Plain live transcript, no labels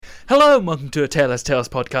Hello and welcome to a Taylor's Tales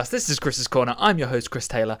podcast. This is Chris's Corner. I'm your host, Chris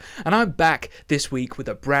Taylor, and I'm back this week with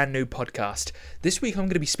a brand new podcast. This week I'm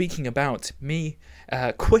going to be speaking about me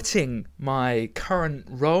quitting my current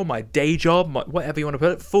role, my day job, whatever you want to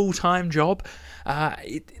put it, full-time job.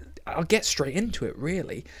 I'll get straight into it,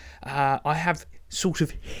 really. I have sort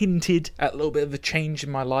of hinted at a little bit of a change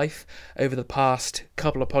in my life over the past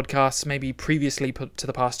couple of podcasts, maybe previously to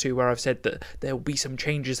the past two, where I've said that there will be some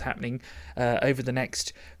changes happening over the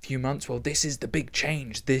next few months. Well, this is the big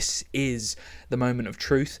change. This is the moment of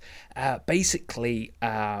truth. Basically,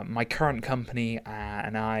 my current company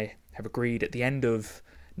and I have agreed at the end of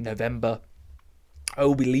November I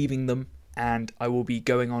will be leaving them, and I will be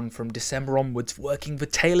going on from December onwards working for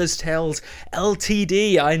Taylor's Tales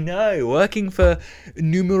Ltd. I know, working for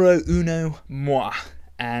numero uno moi.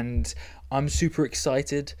 And I'm super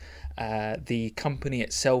excited. The company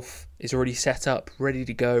itself is already set up, ready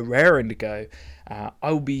to go, raring to go.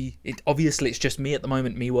 Obviously it's just me at the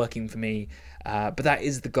moment, me working for me. But that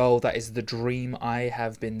is the goal, that is the dream I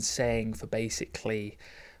have been saying for basically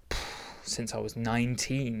since I was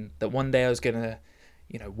 19, that one day I was going to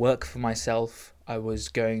work for myself. I was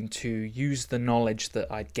going to use the knowledge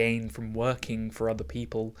that I'd gained from working for other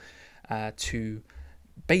people to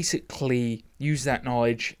basically use that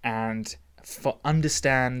knowledge and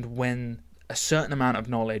understand when a certain amount of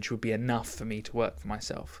knowledge would be enough for me to work for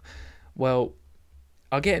myself. Well,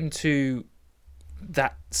 I'll get into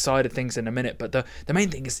that side of things in a minute, but the main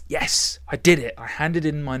thing is, yes, I did it. I handed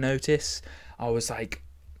in my notice. I was like,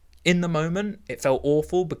 in the moment, it felt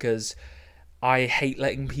awful because I hate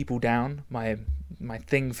letting people down. My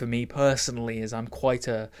thing for me personally is I'm quite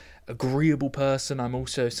a agreeable person. I'm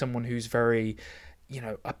also someone who's very,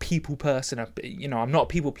 a people person. I'm not a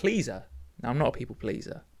people pleaser. I'm not a people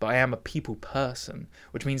pleaser, but I am a people person,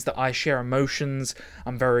 which means that I share emotions.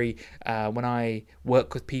 I'm very, when I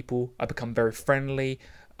work with people, I become very friendly.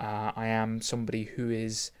 I am somebody who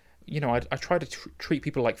is, I try to treat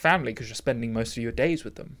people like family because you're spending most of your days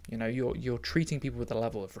with them. You're treating people with a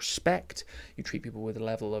level of respect. You treat people with a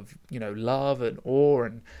level of, love and awe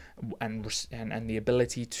and the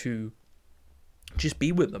ability to just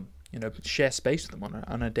be with them, share space with them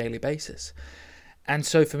on a daily basis. And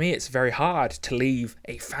so for me, it's very hard to leave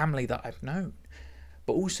a family that I've known.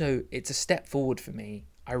 But also, it's a step forward for me.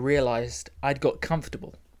 I realized I'd got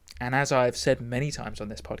comfortable. And as I've said many times on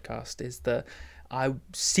this podcast, is that I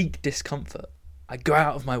seek discomfort. I go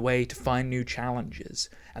out of my way to find new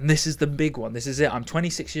challenges. And this is the big one. This is it. I'm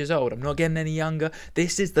 26 years old. I'm not getting any younger.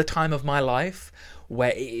 This is the time of my life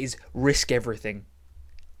where it is risk everything.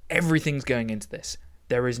 Everything's going into this.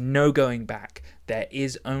 There is no going back. There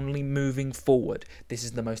is only moving forward. This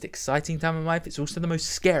is the most exciting time of my life. It's also the most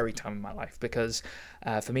scary time of my life because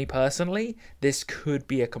for me personally, this could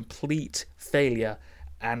be a complete failure.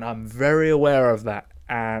 And I'm very aware of that.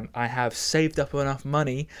 And I have saved up enough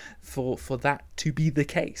money for that to be the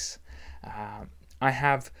case. I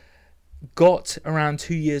have got around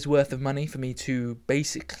 2 years worth of money for me to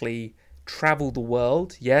basically travel the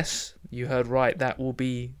world. Yes, you heard right. That will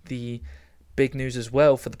be the big news as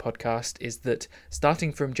well for the podcast, is that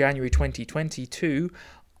starting from January 2022,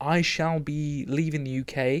 I shall be leaving the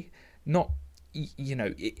UK. Not,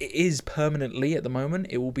 it is permanently at the moment.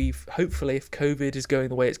 It will be, hopefully, if COVID is going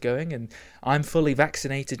the way it's going, and I'm fully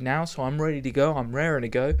vaccinated now, so I'm ready to go. I'm raring to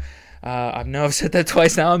go. I know I've said that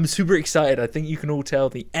twice now. I'm super excited. I think you can all tell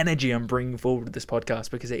the energy I'm bringing forward with this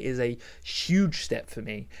podcast because it is a huge step for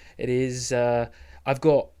me. It is, I've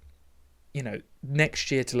got, next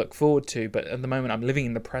year to look forward to, but at the moment I'm living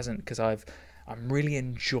in the present because I'm really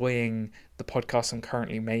enjoying the podcasts I'm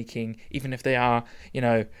currently making, even if they are,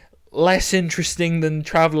 less interesting than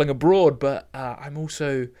traveling abroad, but I'm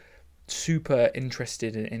also super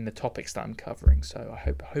interested in the topics that I'm covering, so I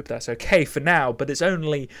hope that's okay for now, but it's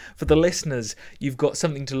only for the listeners. You've got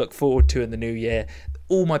something to look forward to in the new year.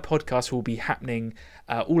 All my podcasts will be happening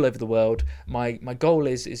all over the world. My goal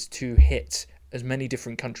is to hit as many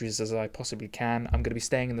different countries as I possibly can. I'm going to be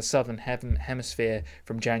staying in the southern hemisphere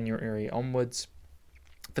from January onwards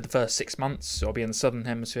for the first 6 months. So I'll be in the southern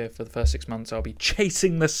hemisphere for the first 6 months. I'll be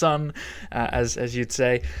chasing the sun, as you'd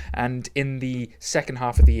say. And in the second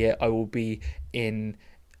half of the year, I will be in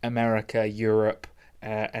America, Europe,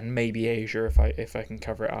 and maybe Asia if I can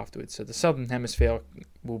cover it afterwards. So the southern hemisphere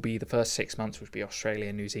will be the first 6 months, which will be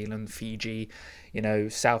Australia, New Zealand, Fiji,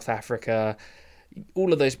 South Africa,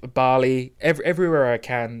 all of those, Bali, everywhere I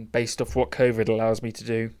can, based off what COVID allows me to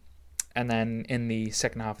do. And then in the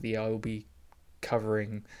second half of the year, I will be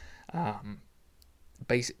covering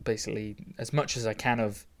basically as much as I can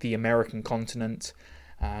of the American continent,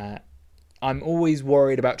 I'm always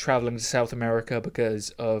worried about traveling to South America because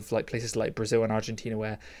of like places like Brazil and Argentina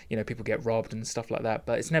where, you know, people get robbed and stuff like that.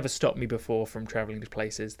 But it's never stopped me before from traveling to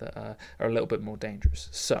places that are a little bit more dangerous.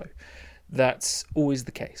 So that's always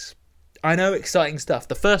the case. I know, exciting stuff.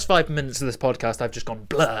 The first 5 minutes of this podcast, I've just gone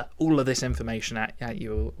blur all of this information at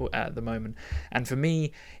you at the moment. And for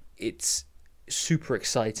me, it's super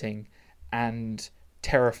exciting and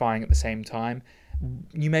terrifying at the same time.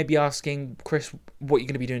 You may be asking, Chris, what are you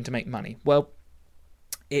going to be doing to make money? Well,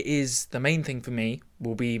 it is the main thing for me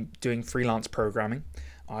will be doing freelance programming.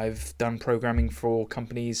 I've done programming for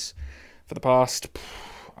companies for the past,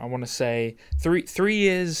 I want to say, three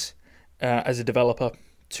years as a developer,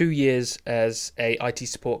 2 years as a IT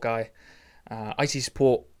support guy. IT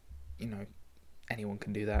support, you know, anyone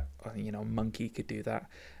can do that. I think, you know, Monkey could do that.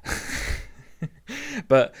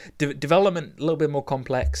 But development, a little bit more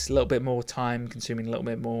complex, a little bit more time consuming, a little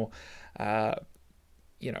bit more,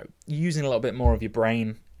 you know, using a little bit more of your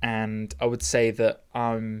brain. And I would say that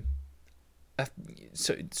I'm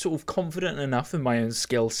sort of confident enough in my own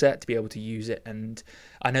skill set to be able to use it. And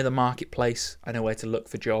I know the marketplace. I know where to look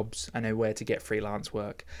for jobs. I know where to get freelance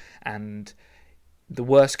work. And the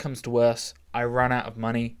worst comes to worst, I run out of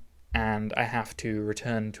money and I have to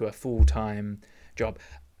return to a full-time job.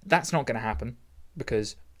 That's not going to happen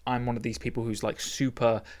because I'm one of these people who's like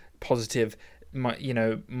super positive. My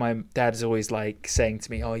dad is always like saying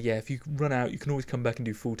to me, "Oh yeah, if you run out, you can always come back and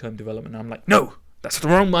do full-time development." And I'm like, "No, that's the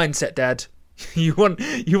wrong mindset, Dad. You want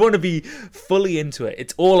to be fully into it.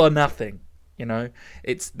 It's all or nothing. You know,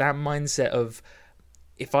 it's that mindset of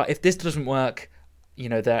if this doesn't work, you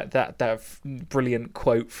know, that brilliant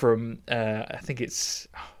quote from I think it's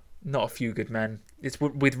not A Few Good Men. It's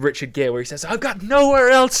with Richard Gere where he says, "I've got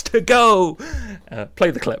nowhere else to go."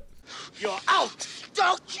 Play the clip. You're out!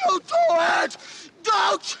 Don't you do it!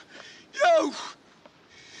 Don't you!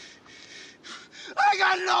 I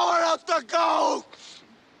got nowhere else to go!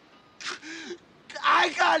 I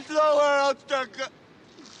got nowhere else to go!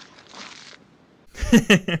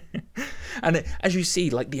 And as you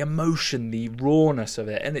see, like the emotion, the rawness of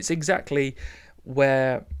it, and it's exactly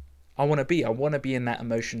where I want to be. I want to be in that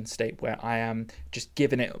emotion state where I am just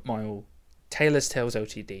giving it my all. Taylor's Tales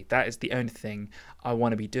Ltd. That is the only thing I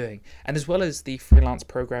want to be doing. And as well as the freelance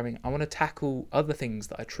programming, I want to tackle other things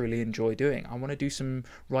that I truly enjoy doing. I want to do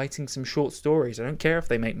writing some short stories. I don't care if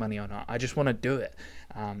they make money or not. I just want to do it.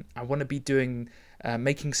 I want to be doing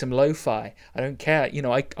making some lo-fi. I don't care. You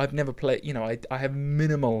know, I've never played. You know, I have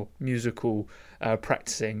minimal musical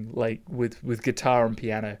practicing like with guitar and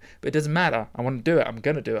piano, but it doesn't matter. I want to do it. I'm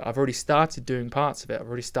gonna do it. I've already started doing parts of it. I've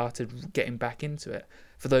already started getting back into it.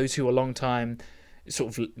 For those who are long time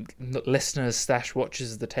sort of listeners /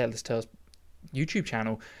 watchers of the Taylor's Tales YouTube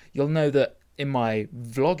channel, you'll know that in my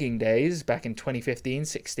vlogging days back in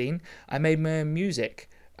 2015-16, I made my own music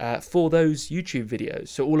for those YouTube videos.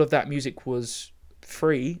 So all of that music was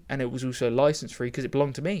free and it was also license free because it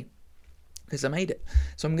belonged to me, because I made it.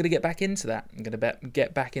 So I'm going to get back into that. I'm going to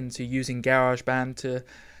get back into using GarageBand to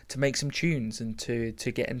make some tunes and to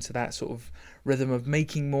get into that sort of rhythm of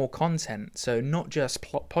making more content. So not just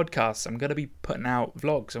podcasts. I'm going to be putting out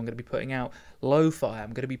vlogs. I'm going to be putting out lo-fi.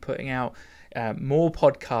 I'm going to be putting out more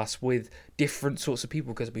podcasts with different sorts of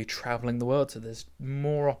people because I'll be traveling the world. So there's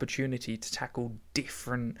more opportunity to tackle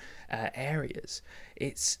different areas.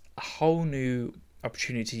 It's a whole new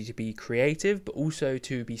opportunity to be creative, but also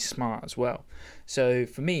to be smart as well. So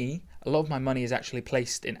for me, a lot of my money is actually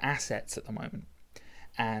placed in assets at the moment.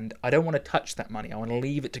 And I don't want to touch that money. I want to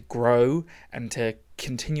leave it to grow and to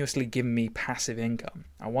continuously give me passive income.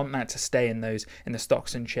 I want that to stay in the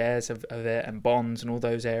stocks and shares of it and bonds and all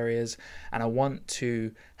those areas. And I want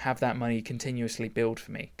to have that money continuously build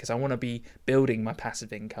for me because I want to be building my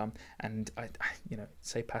passive income and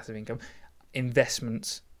say passive income,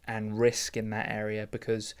 investments and risk in that area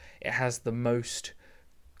because it has the most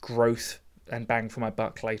growth and bang for my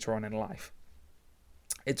buck later on in life.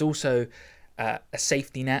 It's also a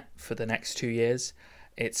safety net for the next 2 years.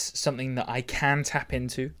 It's something that I can tap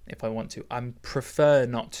into if I want to. I prefer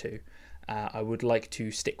not to. I would like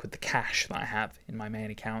to stick with the cash that I have in my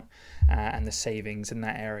main account and the savings in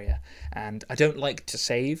that area. And I don't like to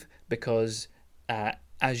save because,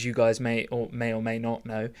 as you guys may or may not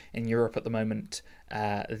know, in Europe at the moment,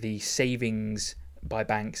 the savings by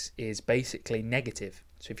banks is basically negative.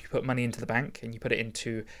 So if you put money into the bank and you put it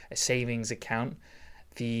into a savings account,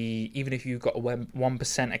 even if you've got a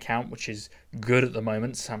 1% account, which is good at the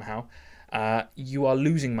moment somehow, you are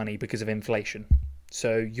losing money because of inflation.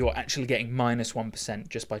 So you're actually getting minus 1%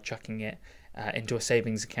 just by chucking it into a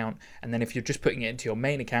savings account. And then if you're just putting it into your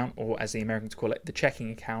main account, or as the Americans call it, the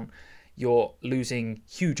checking account, you're losing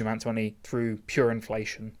huge amounts of money through pure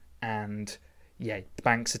inflation. And yeah, the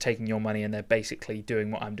banks are taking your money and they're basically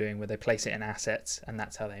doing what I'm doing, where they place it in assets, and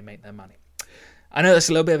that's how they make their money. I know that's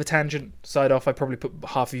a little bit of a tangent. Side off, I probably put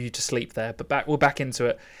half of you to sleep there, but we're back into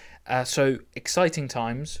it. So exciting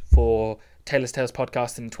times for Taylor's Tales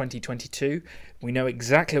podcast in 2022. We know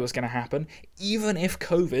exactly what's going to happen. Even if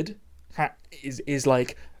COVID is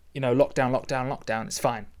like, lockdown, it's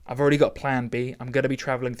fine. I've already got plan B. I'm going to be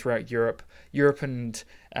traveling throughout Europe. Europe and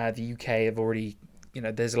the UK have already,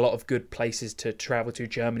 there's a lot of good places to travel to.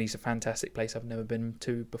 Germany's a fantastic place I've never been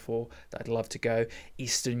to before that I'd love to go.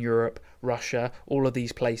 Eastern Europe, Russia, all of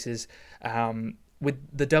these places. With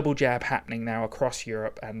the double jab happening now across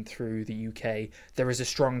Europe and through the UK, there is a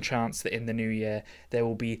strong chance that in the new year there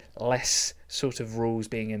will be less sort of rules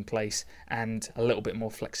being in place and a little bit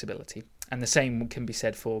more flexibility. And the same can be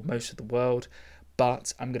said for most of the world,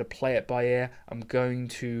 but I'm going to play it by ear. I'm going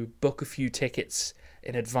to book a few tickets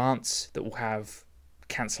in advance that will have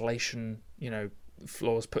cancellation,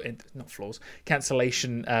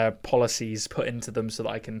 cancellation policies put into them so that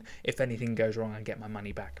I can, if anything goes wrong, I get my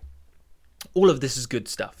money back. All of this is good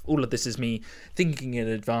stuff. All of this is me thinking in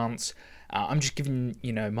advance. I'm just giving,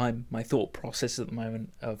 my thought process at the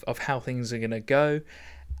moment of how things are going to go.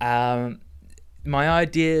 My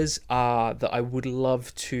ideas are that I would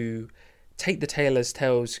love to take the Taylor's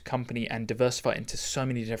Tales company and diversify into so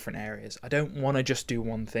many different areas. I don't want to just do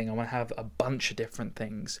one thing. I want to have a bunch of different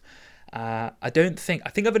things. I think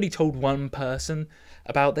I've only told one person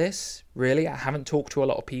about this, really. I haven't talked to a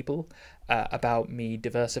lot of people about me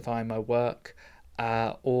diversifying my work,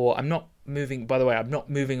 or I'm not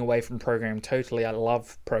moving away from programming totally. I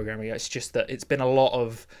love programming. It's just that it's been a lot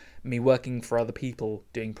of me working for other people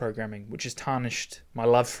doing programming, which has tarnished my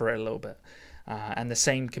love for it a little bit. And the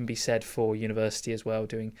same can be said for university as well,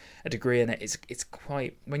 doing a degree in it. It's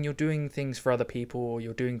quite, when you're doing things for other people, or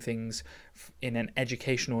you're doing things in an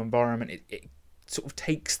educational environment, it sort of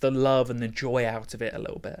takes the love and the joy out of it a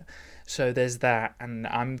little bit. So there's that, and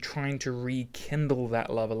I'm trying to rekindle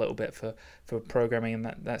that love a little bit for programming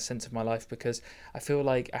and that sense of my life, because I feel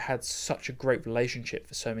like I had such a great relationship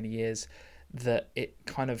for so many years that it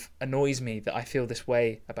kind of annoys me that I feel this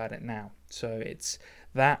way about it now. So it's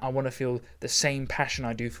that I want to feel the same passion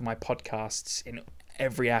I do for my podcasts in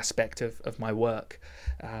every aspect of my work.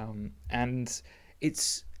 And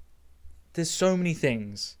there's so many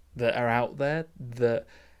things that are out there that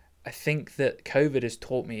I think that COVID has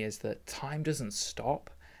taught me, is that time doesn't stop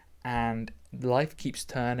and life keeps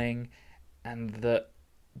turning, and that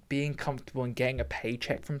being comfortable and getting a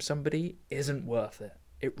paycheck from somebody isn't worth it.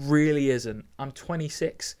 It really isn't. I'm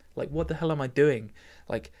 26. Like, what the hell am I doing?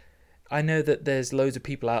 Like, I know that there's loads of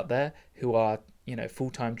people out there who are,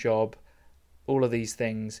 full-time job, all of these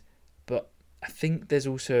things, but I think there's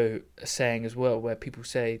also a saying as well where people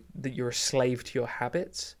say that you're a slave to your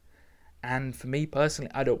habits. And for me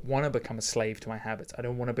personally, I don't want to become a slave to my habits. I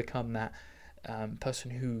don't want to become that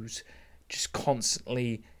person who's just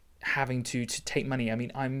constantly having to take money. I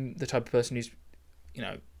mean, I'm the type of person who's,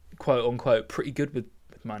 quote unquote, pretty good with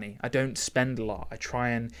money. I don't spend a lot. I try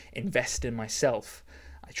and invest in myself.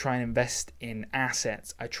 I try and invest in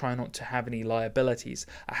assets. I try not to have any liabilities.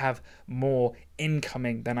 I have more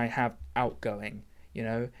incoming than I have outgoing,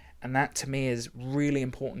 and that to me is really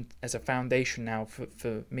important as a foundation now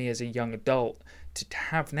for me as a young adult to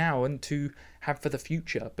have now and to have for the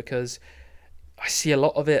future, because I see a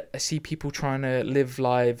lot of it. I see people trying to live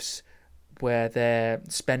lives where they're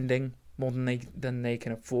spending more than they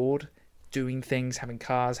can afford, doing things, having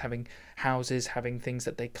cars, having houses, having things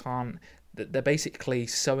that they can't, that they're basically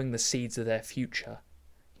sowing the seeds of their future,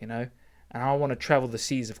 and I want to travel the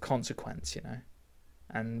seas of consequence,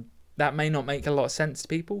 and that may not make a lot of sense to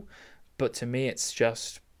people, but to me it's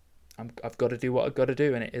just, I've got to do what I've got to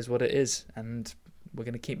do, and it is what it is, and we're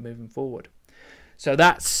going to keep moving forward. So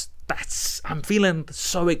that's I'm feeling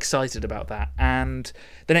so excited about that, and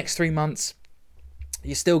the next 3 months,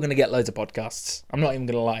 you're still going to get loads of podcasts. I'm not even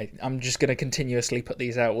going to lie. I'm just going to continuously put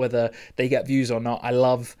these out, whether they get views or not. I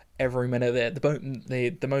love every minute of it.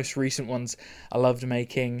 The most recent ones I loved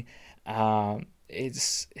making.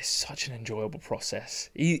 It's such an enjoyable process.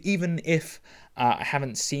 Even if I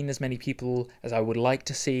haven't seen as many people as I would like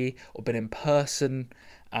to see or been in person,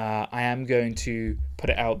 I am going to put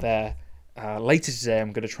it out there. Later today,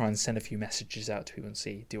 I'm going to try and send a few messages out to people and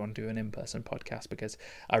see, do you want to do an in-person podcast? Because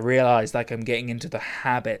I realised like I'm getting into the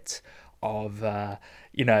habit of,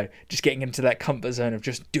 just getting into that comfort zone of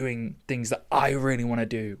just doing things that I really want to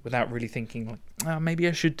do without really thinking like, maybe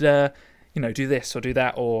I should, do this or do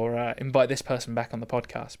that, or invite this person back on the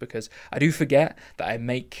podcast, because I do forget that I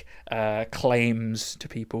make claims to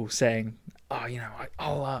people saying, oh,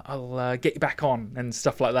 I'll get you back on and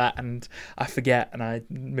stuff like that, and I forget and I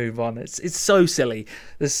move on. It's so silly.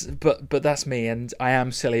 But that's me, and I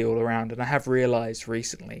am silly all around. And I have realised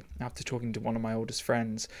recently, after talking to one of my oldest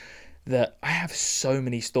friends, that I have so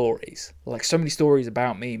many stories,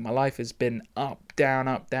 about me. My life has been up, down,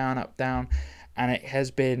 up, down, up, down. And it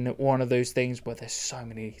has been one of those things where there's so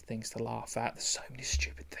many things to laugh at. There's so many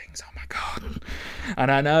stupid things. Oh my God. And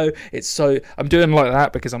I know I'm doing like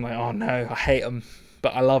that because I'm like, oh no, I hate them,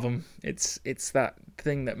 but I love them. It's that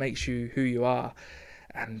thing that makes you who you are.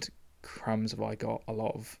 And crumbs, have I got a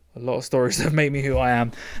lot of stories that have made me who I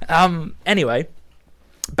am. Anyway,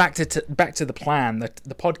 back to the plan,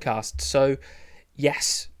 the podcast. So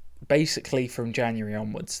yes, basically from January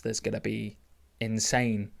onwards, there's going to be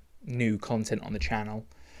insane new content on the channel.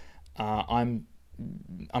 I'm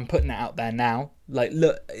putting it out there now. Like,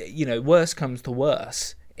 look, worst comes to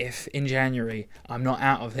worst, if in January I'm not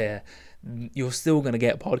out of here, you're still going to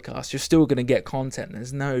get podcasts, you're still going to get content.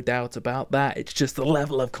 There's no doubt about that. It's just the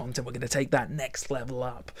level of content. We're going to take that next level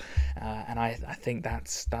up, and I think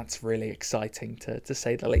that's really exciting to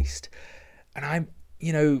say the least. And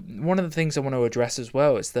one of the things I want to address as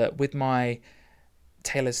well is that with my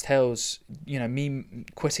Taylor's Tales, me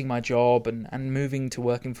quitting my job and moving to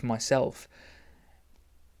working for myself,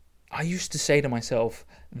 I used to say to myself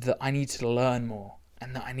that I needed to learn more,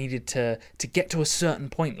 and that I needed to get to a certain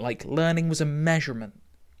point. Like, learning was a measurement.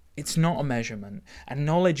 It's not a measurement, and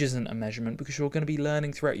knowledge isn't a measurement, because you're going to be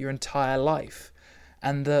learning throughout your entire life.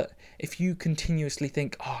 And that if you continuously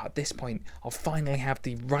think, at this point I'll finally have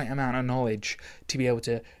the right amount of knowledge to be able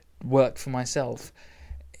to work for myself,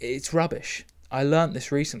 it's rubbish. I learned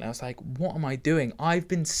this recently. I was like, what am I doing? I've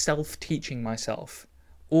been self-teaching myself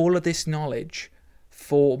all of this knowledge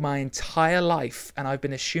for my entire life, and I've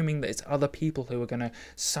been assuming that it's other people who are going to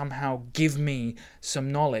somehow give me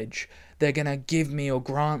some knowledge. They're going to give me or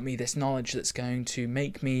grant me this knowledge that's going to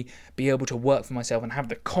make me be able to work for myself and have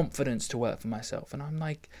the confidence to work for myself. And I'm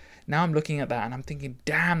like, now I'm looking at that and I'm thinking,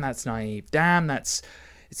 damn, that's naive. Damn, it's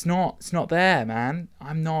not there, man.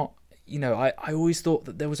 I'm not. I always thought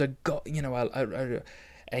that there was a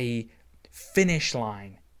finish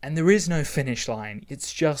line, and there is no finish line.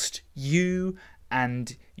 It's just you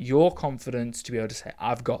and your confidence to be able to say,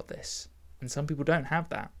 I've got this. And some people don't have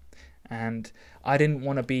that. And I didn't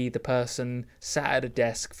want to be the person sat at a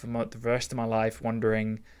desk for the rest of my life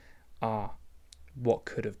wondering, what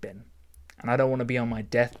could have been. And I don't want to be on my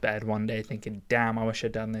deathbed one day thinking, damn, I wish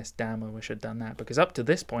I'd done this, damn, I wish I'd done that. Because up to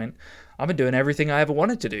this point, I've been doing everything I ever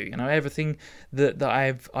wanted to do. Everything that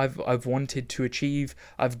I've wanted to achieve,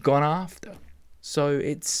 I've gone after. So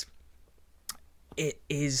it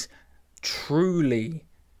is truly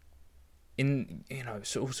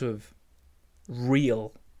sort of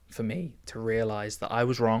real for me to realize that I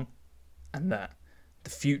was wrong, and that the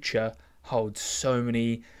future holds so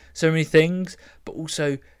many things, but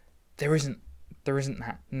also there isn't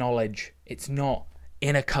that knowledge. It's not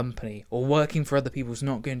in a company, or working for other people is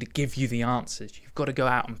not going to give you the answers. You've got to go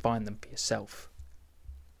out and find them for yourself.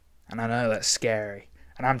 And I know that's scary,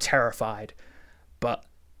 and I'm terrified, but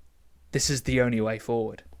this is the only way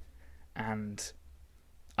forward. And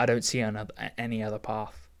I don't see any other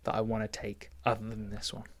path that I want to take other than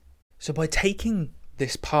this one. So by taking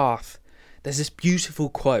this path, there's this beautiful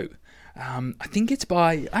quote. I think it's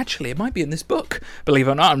it might be in this book, believe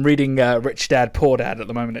it or not. I'm reading Rich Dad, Poor Dad at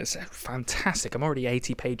the moment. It's fantastic. I'm already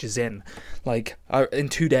 80 pages in, in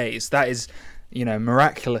 2 days. That is,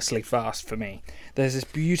 miraculously fast for me. There's this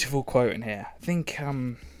beautiful quote in here. I think,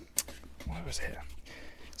 what was it?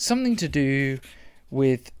 Something to do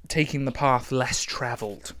with taking the path less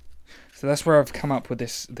travelled. So that's where I've come up with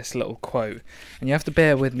this little quote. And you have to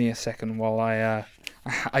bear with me a second while I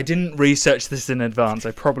didn't research this in advance.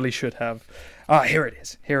 I probably should have. Here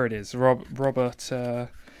it is. Robert. Here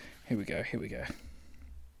we go.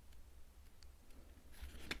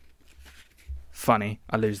 Funny.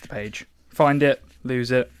 I lose the page. Find it.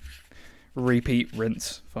 Lose it. Repeat.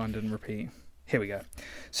 Rinse. Find and repeat. Here we go.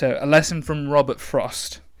 So, a lesson from Robert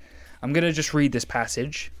Frost. I'm going to just read this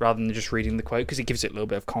passage rather than just reading the quote, because it gives it a little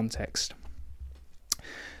bit of context.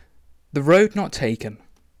 The road not taken.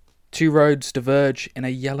 2 roads diverge in a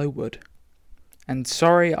yellow wood, and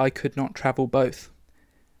sorry I could not travel both.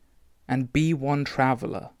 And be one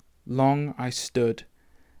traveller, long I stood,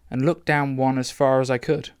 and looked down one as far as I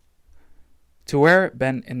could, to where it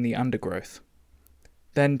bent in the undergrowth.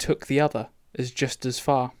 Then took the other as just as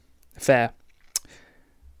fair,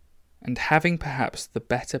 and having perhaps the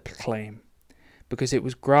better claim, because it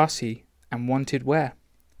was grassy and wanted where.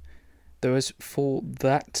 Though as for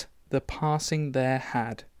that the passing there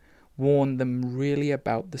had warned them really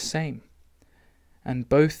about the same, and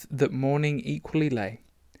both that morning equally lay,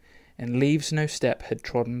 and leaves no step had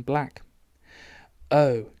trodden black.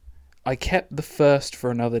 Oh, I kept the first for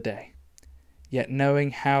another day, yet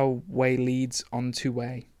knowing how way leads on to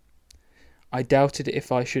way, I doubted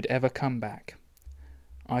if I should ever come back.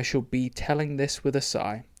 I shall be telling this with a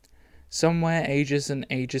sigh. Somewhere ages and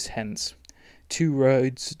ages hence, two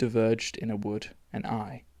roads diverged in a wood, and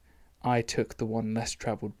I took the one less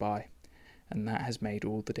travelled by, and that has made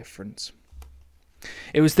all the difference.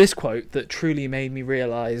 It was this quote that truly made me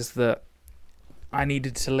realise that I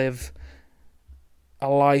needed to live a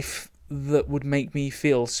life that would make me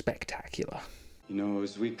feel spectacular. You know,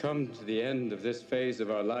 as we come to the end of this phase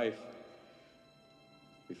of our life,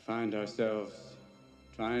 we find ourselves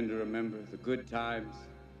trying to remember the good times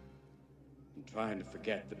and trying to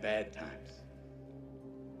forget the bad times.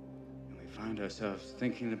 And we find ourselves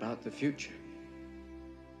thinking about the future.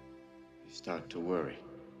 You start to worry,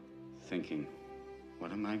 thinking,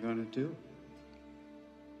 what am I going to do?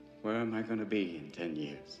 Where am I going to be in 10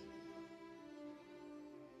 years?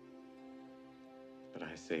 But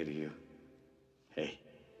I say to you, hey,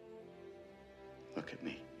 look at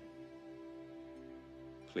me.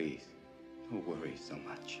 Please, don't worry so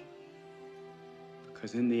much.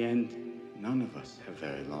 Because in the end, none of us have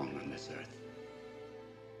very long on this earth.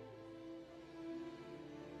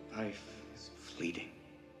 Life is fleeting.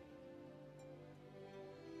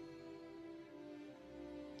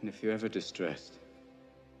 And if you're ever distressed,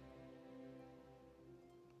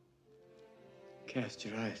 cast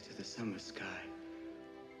your eyes to the summer sky,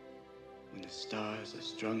 when the stars are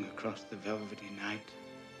strung across the velvety night,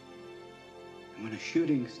 and when a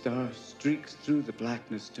shooting star streaks through the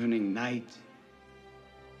blackness, turning night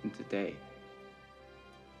into day.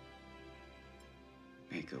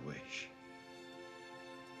 Make a wish.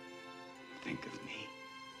 Think of me.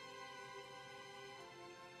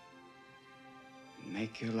 And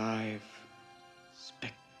make your life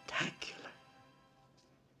spectacular.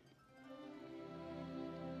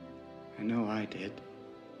 I know I did.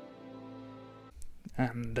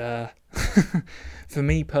 And for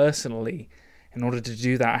me personally, in order to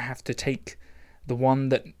do that, I have to take the one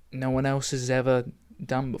that no one else has ever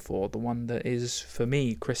done before, the one that is, for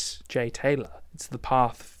me, Chris J. Taylor. It's the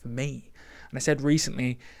path for me. And I said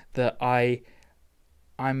recently that I've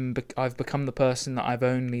become the person that I've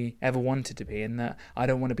only ever wanted to be, and that I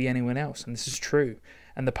don't want to be anyone else, and this is true.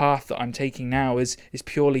 And the path that I'm taking now is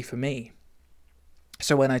purely for me.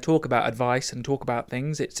 So when I talk about advice and talk about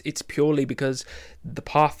things, it's purely because the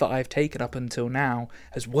path that I've taken up until now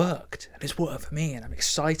has worked, and it's worked for me, and I'm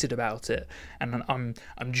excited about it, and I'm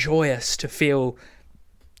joyous to feel,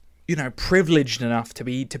 privileged enough to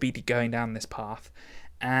be going down this path,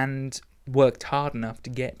 and worked hard enough to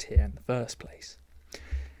get here in the first place.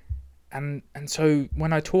 And so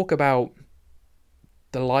when I talk about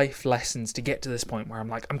the life lessons to get to this point where I'm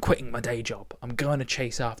like, I'm quitting my day job, I'm going to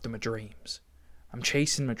chase after my dreams. I'm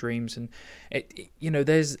chasing my dreams, and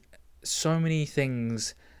there's so many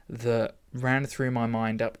things that ran through my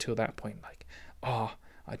mind up till that point, like,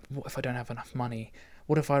 what if I don't have enough money?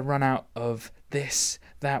 What if I run out of this,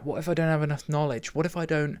 that? What if I don't have enough knowledge? What if I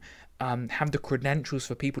don't have the credentials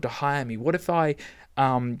for people to hire me? What if I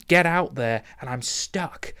get out there and I'm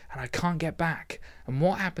stuck and I can't get back? And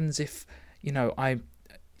what happens if, I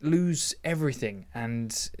lose everything?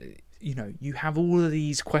 And you have all of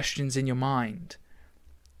these questions in your mind,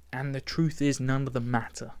 and the truth is none of them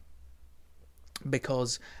matter,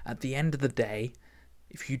 because at the end of the day,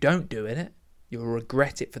 if you don't do it, you'll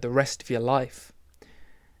regret it for the rest of your life.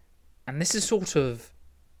 And this is sort of,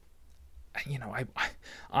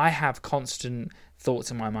 I have constant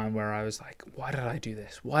thoughts in my mind where I was like, why did I do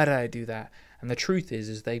this? Why did I do that? And the truth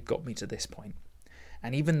is they've got me to this point.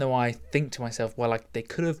 And even though I think to myself, well, like, they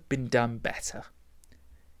could have been done better,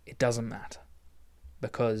 it doesn't matter,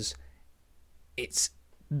 because it's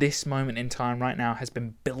this moment in time right now has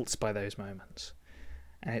been built by those moments,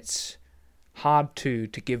 and it's hard to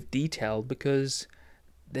give detail because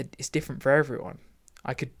it's different for everyone.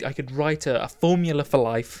 I could write a formula for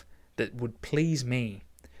life that would please me,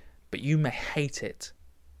 but you may hate it,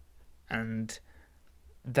 and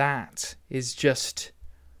that is just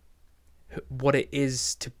what it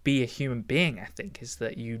is to be a human being. I think is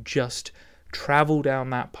that you just travel down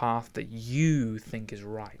that path that you think is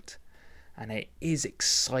right, and it is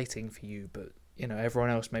exciting for you, but everyone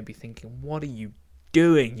else may be thinking, what are you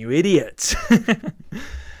doing, you idiot?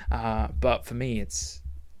 But for me,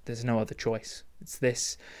 there's no other choice.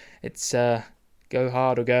 It's go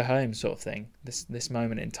hard or go home sort of thing, this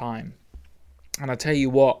moment in time. And I tell you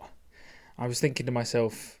what, I was thinking to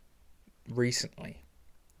myself recently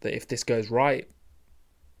that if this goes right,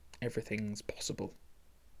 everything's possible.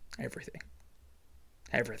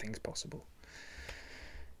 Everything's possible.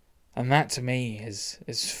 And that to me is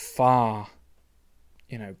far,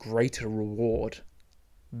 greater reward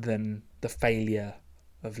than the failure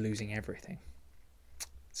of losing everything.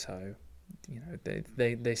 So,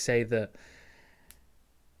 they say that,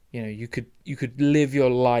 you could live your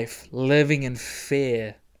life living in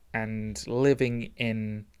fear and living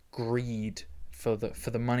in greed for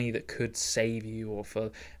the money that could save you, or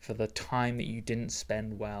for the time that you didn't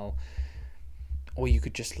spend well, or you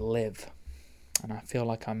could just live. And I feel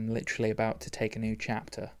like I'm literally about to take a new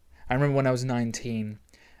chapter. I remember when I was 19,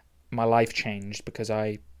 my life changed because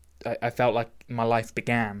I felt like my life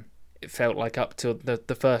began. It felt like up to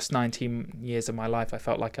the first 19 years of my life, I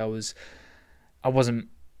felt like I wouldn't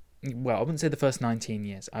say the first 19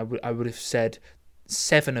 years. I would have said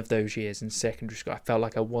 7 of those years in secondary school. I felt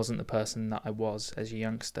like I wasn't the person that I was as a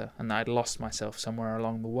youngster, and that I'd lost myself somewhere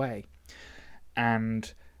along the way.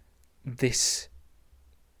 And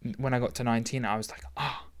when I got to 19, I was like,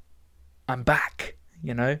 I'm back,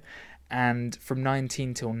 And from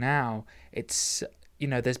 19 till now, it's,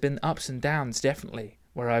 there's been ups and downs, definitely,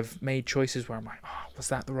 where I've made choices where I'm like, was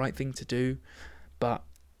that the right thing to do? But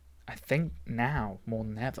I think now, more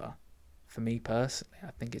than ever, for me personally,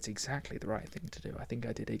 I think it's exactly the right thing to do. I think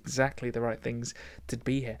I did exactly the right things to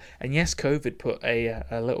be here. And yes, COVID put a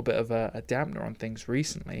little bit of a dampener on things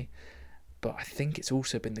recently, but I think it's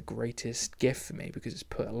also been the greatest gift for me because it's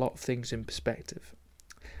put a lot of things in perspective.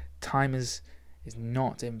 Time is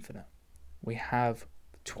not infinite. We have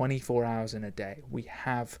 24 hours in a day. We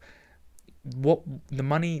have the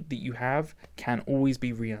money that you have can always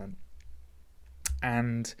be re-earned.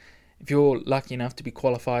 And if you're lucky enough to be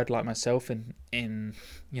qualified like myself in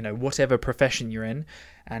whatever profession you're in,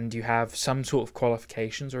 and you have some sort of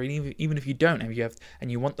qualifications, or even if you don't,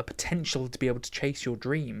 and you want the potential to be able to chase your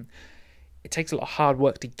dream, it takes a lot of hard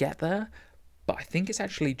work to get there, but I think it's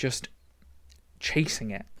actually just chasing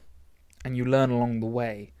it, and you learn along the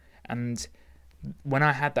way. And when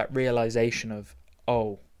I had that realization of,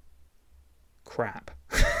 crap,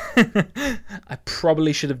 I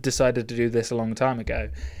probably should have decided to do this a long time ago,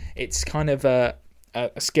 it's kind of a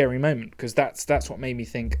scary moment, because that's what made me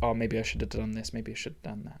think, maybe I should have done this, maybe I should have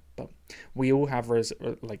done that. But we all have sort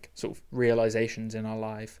of realizations in our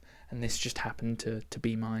life, and this just happened to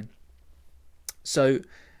be mine. So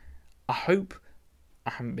I hope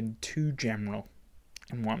I haven't been too general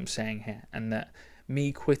in what I'm saying here, and that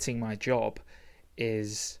me quitting my job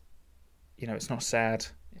is, it's not sad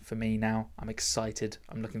for me now. I'm excited.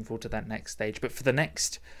 I'm looking forward to that next stage. But for the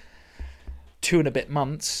next 2 and a bit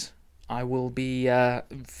months, I will be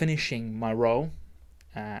finishing my role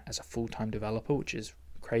as a full-time developer, which is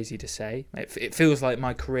crazy to say. It feels like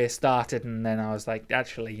my career started and then I was like,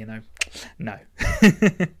 actually, no.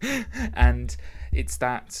 And it's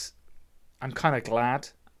that I'm kind of glad,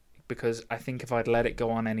 because I think if I'd let it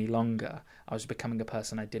go on any longer, I was becoming a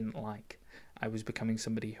person I didn't like. I was becoming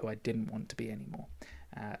somebody who I didn't want to be anymore.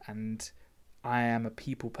 And I am a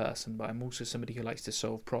people person, but I'm also somebody who likes to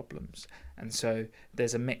solve problems. And so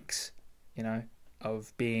there's a mix,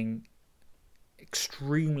 of being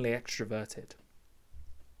extremely extroverted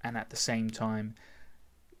and at the same time,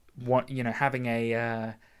 having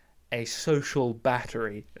a social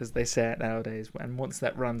battery, as they say it nowadays. And once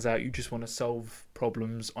that runs out, you just want to solve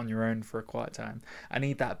problems on your own for a quiet time. I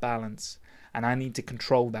need that balance, and I need to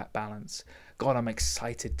control that balance. God, I'm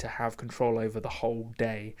excited to have control over the whole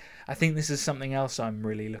day. I think this is something else I'm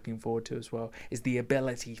really looking forward to as well, is the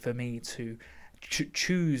ability for me to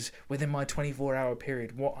choose within my 24-hour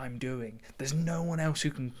period what I'm doing. There's no one else who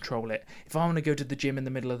can control it. If I want to go to the gym in the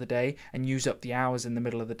middle of the day and use up the hours in the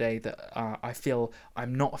middle of the day that I feel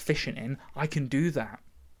I'm not efficient in, I can do that.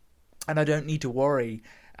 And I don't need to worry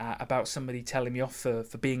about somebody telling me off for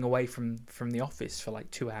being away from the office for like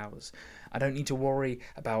 2 hours. I don't need to worry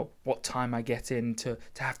about what time I get in to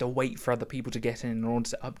have to wait for other people to get in order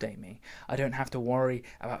to update me. I don't have to worry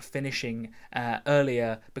about finishing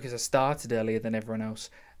earlier because I started earlier than everyone else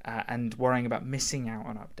and worrying about missing out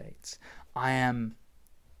on updates. I am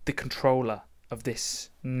the controller of this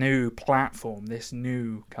new platform, this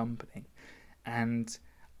new company. And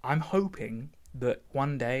I'm hoping that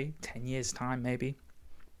one day, 10 years' time maybe,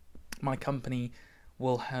 my company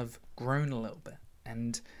will have grown a little bit,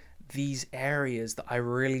 and these areas that I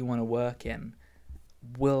really want to work in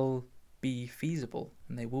will be feasible,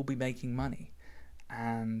 and they will be making money.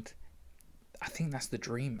 And I think that's the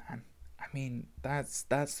dream, man. I mean, that's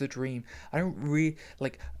the dream. I don't really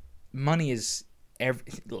money is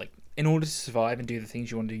in order to survive and do the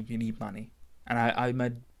things you want to do, you need money. And I'm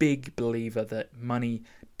a big believer that money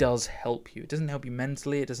does help you. It doesn't help you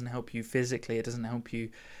mentally. It doesn't help you physically. It doesn't help you,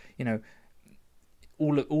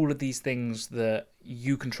 all of these things that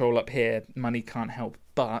you control up here, money can't help.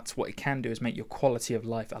 But what it can do is make your quality of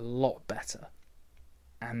life a lot better.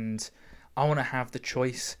 And I want to have the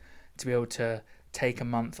choice to be able to take a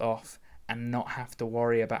month off and not have to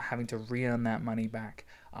worry about having to re-earn that money back.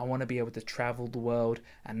 I want to be able to travel the world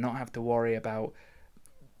and not have to worry about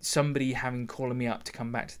somebody calling me up to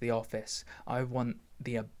come back to the office. I want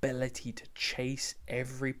the ability to chase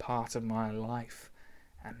every part of my life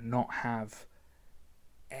and not have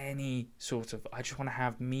any sort of... I just want to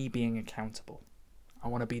have me being accountable. I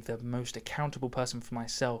want to be the most accountable person for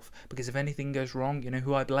myself, because if anything goes wrong, you know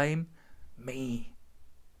who I blame? Me.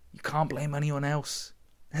 You can't blame anyone else.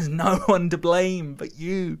 There's no one to blame but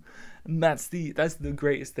you. And that's the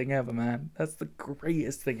greatest thing ever, man. That's the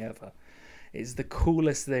greatest thing ever. It's the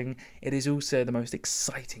coolest thing. It is also the most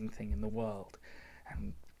exciting thing in the world.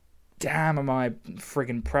 And damn, am I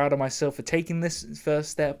friggin' proud of myself for taking this first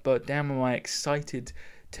step, but damn, am I excited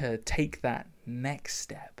to take that next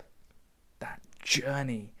step, that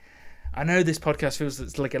journey. I know this podcast feels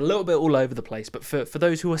it's like a little bit all over the place, but for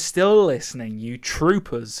those who are still listening, you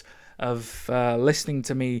troopers of listening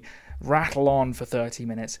to me rattle on for 30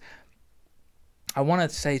 minutes, I want to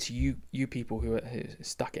say to you people who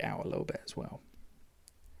stuck it out a little bit as well,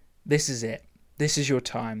 this is it. This is your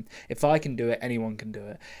time. If I can do it, anyone can do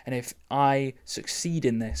it. And if I succeed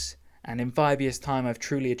in this, and in 5 years' time I've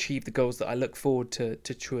truly achieved the goals that I look forward to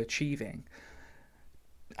achieving,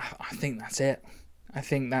 I think that's it. I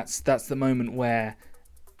think that's the moment where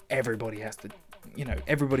everybody has to,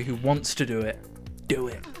 everybody who wants to do it, do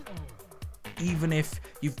it. Even if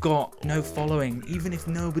you've got no following, even if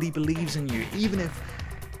nobody believes in you, even if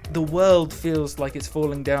the world feels like it's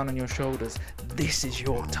falling down on your shoulders, this is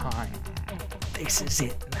your time. This is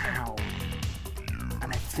it now.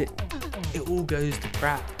 And if it all goes to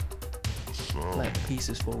crap, let the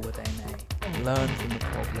pieces fall where they may. Learn from the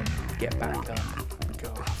problem, get back up, and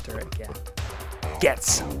go after it again. Get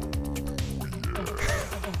some.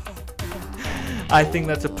 I think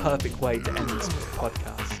that's a perfect way to end this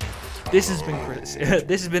podcast. This has been Chris.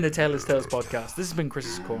 This has been a Taylor's Tales podcast. This has been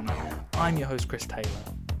Chris's Corner. I'm your host, Chris Taylor.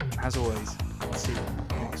 And as always, I'll see you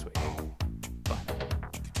next week. Bye.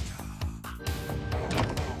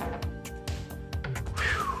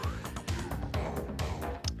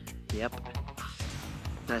 Yep.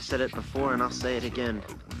 I said it before and I'll say it again.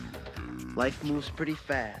 Life moves pretty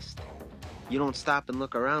fast. You don't stop and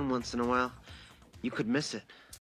look around once in a while, you could miss it.